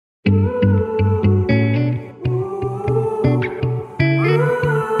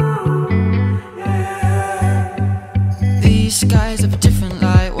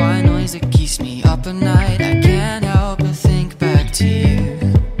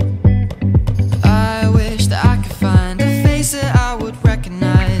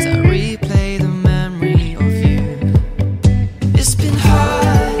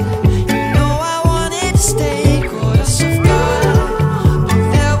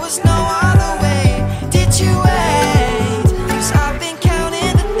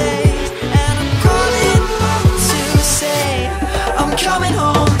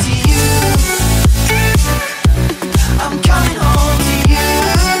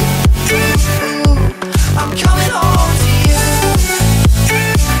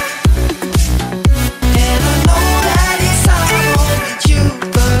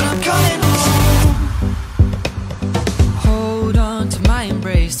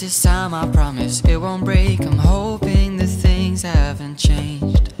this time I promise it won't break. I'm hoping that things haven't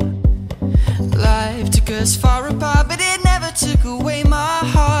changed. Life took us far apart, but it never took away my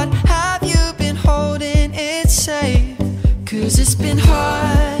heart. Have you been holding it safe? 'Cause it's been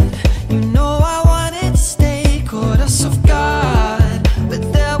hard. You know I wanted to stay, caught us off guard, but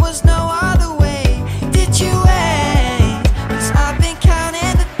there was no other way. Did you wait? 'Cause I've been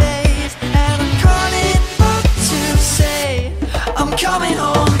counting the days, and I'm calling up to say I'm coming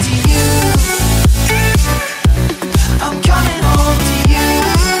home to you. I'm coming home to you.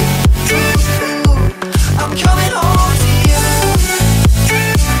 I'm coming home to you.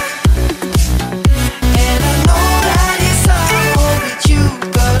 And I know that it's hard with you,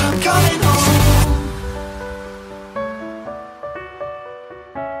 but I'm coming home.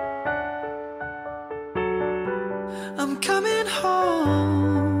 I'm coming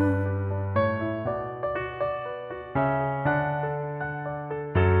home.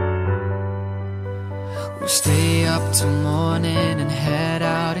 We'll stay up till morning and head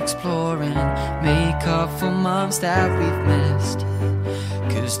out exploring, make up for months that we've missed.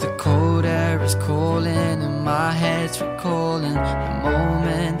 'Cause the cold air is calling and my head's recalling the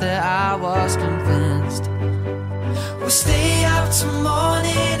moment that I was convinced. We'll stay up till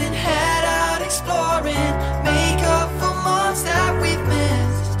morning and head out exploring, make up for months that we've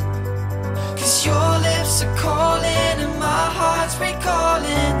missed. 'Cause your lips are calling and my heart's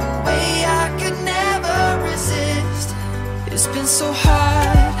recalling the way I could never resist. It's been so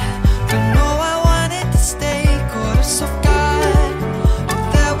hard, I know I wanted to stay, caught us off guard, but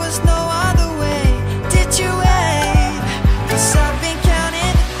there was no other way. Did you wait? 'Cause I've been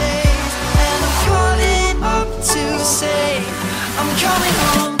counting the days, and I'm calling up to say I'm coming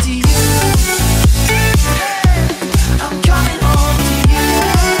home to you. I'm coming home to you.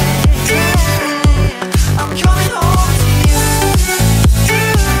 I'm coming home to you.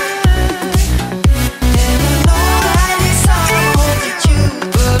 And I know that it's hard with you,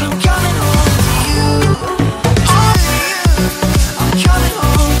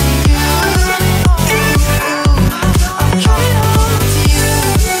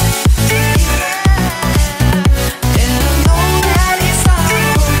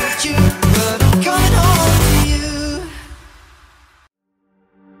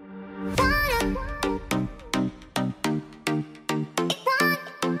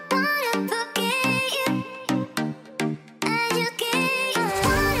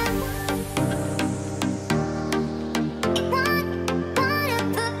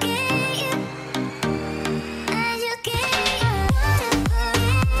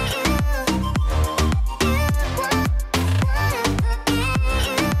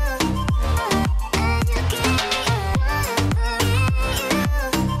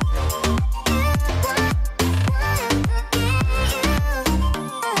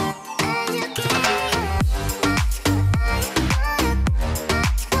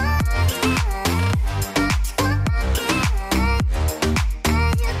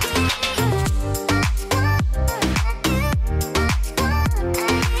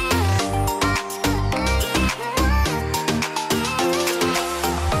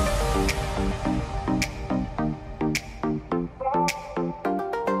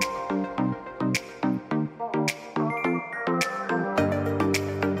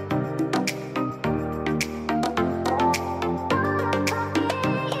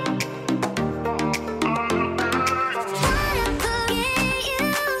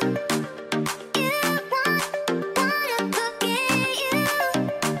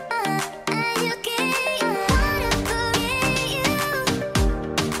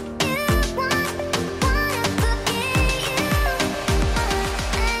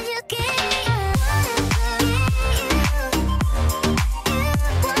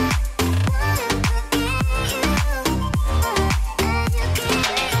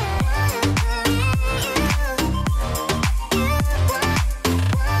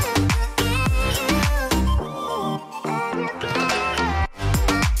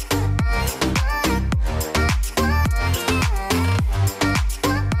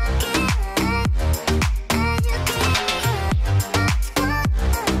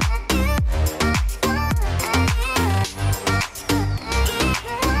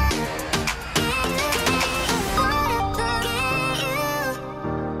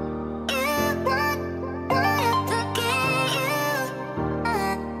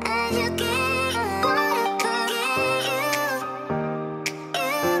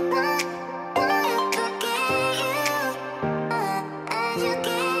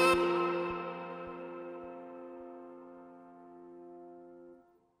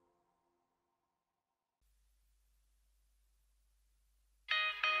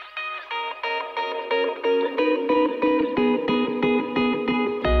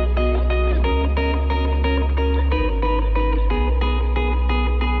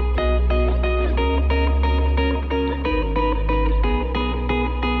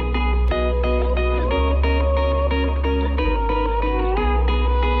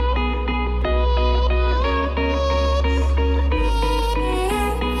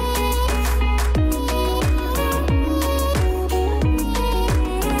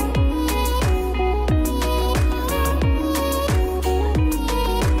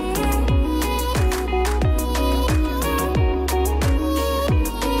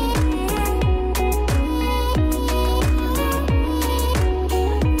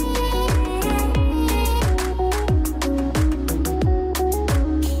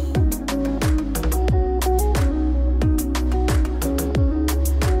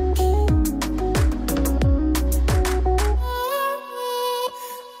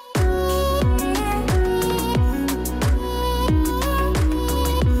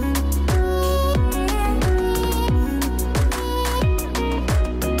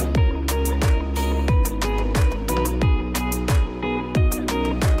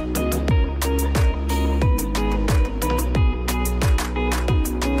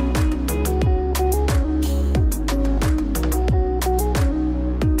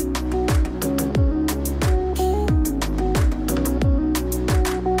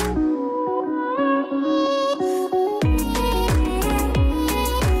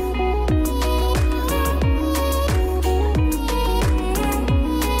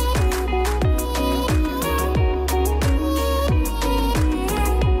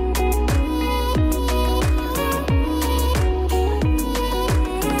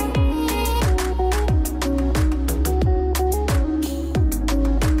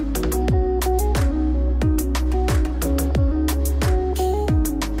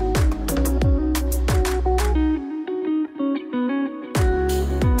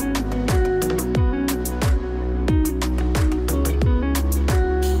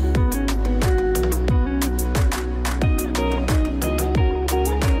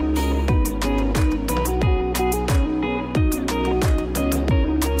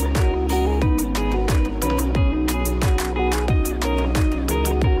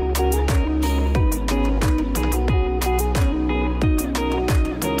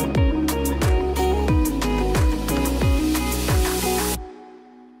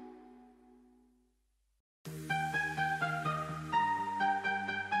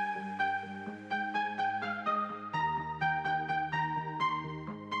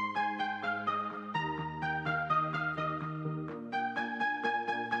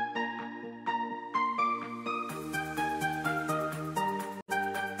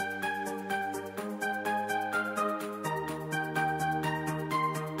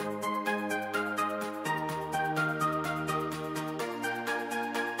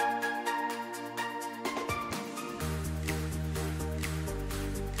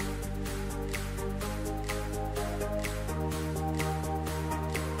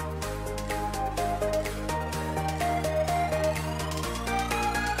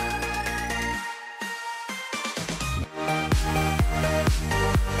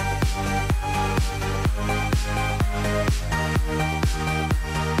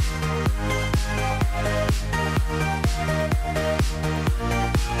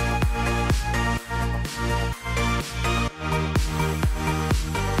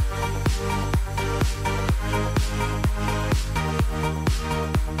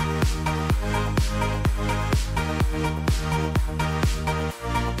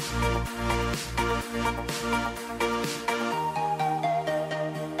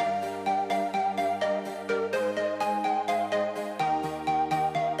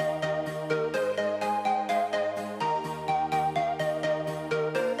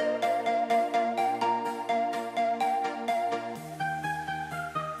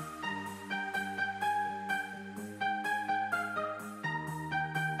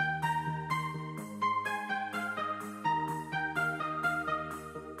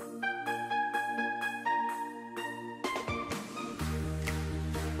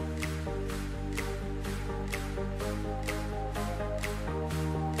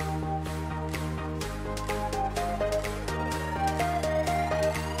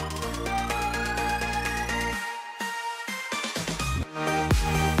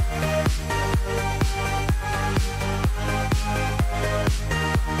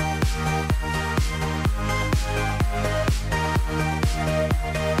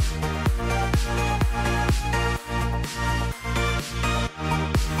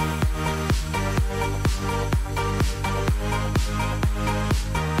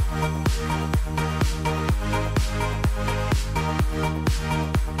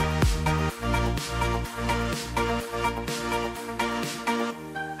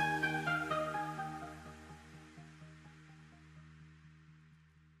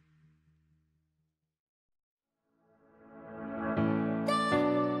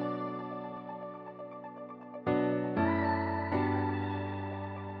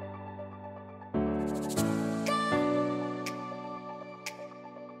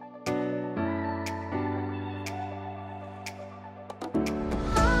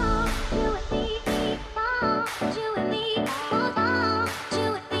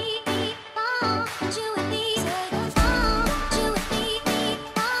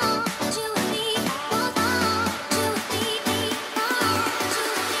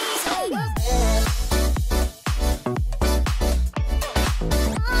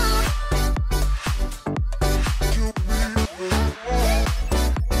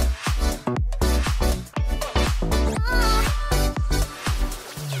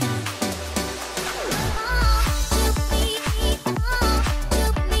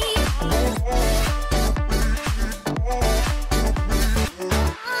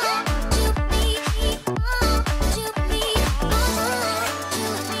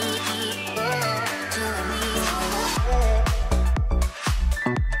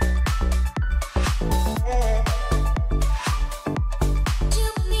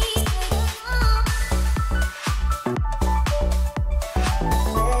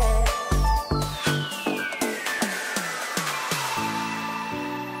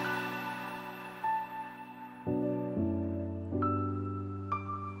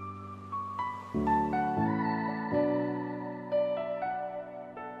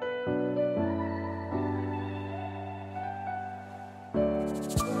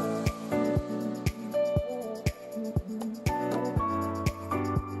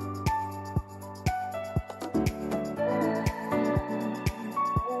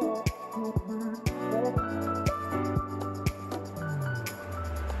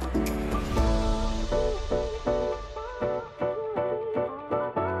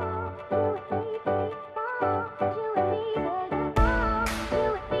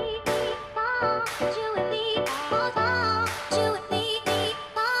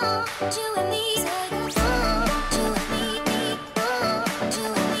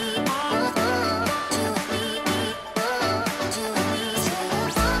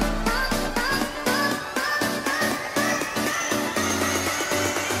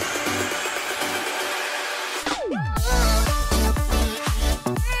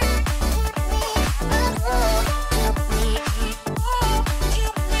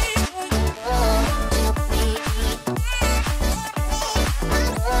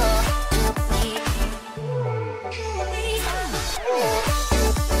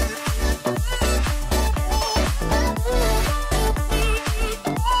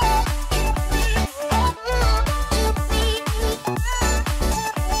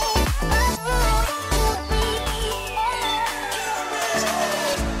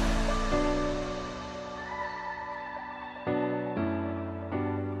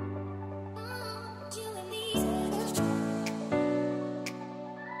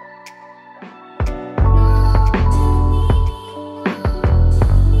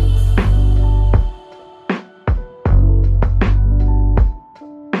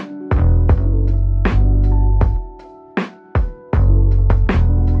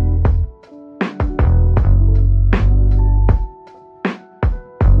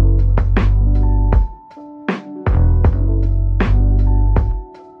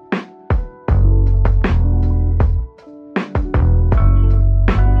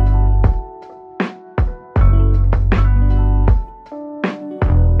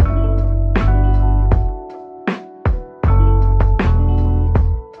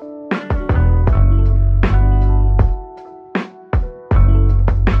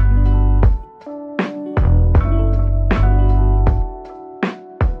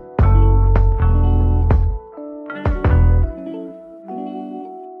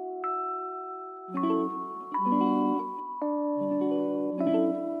 you.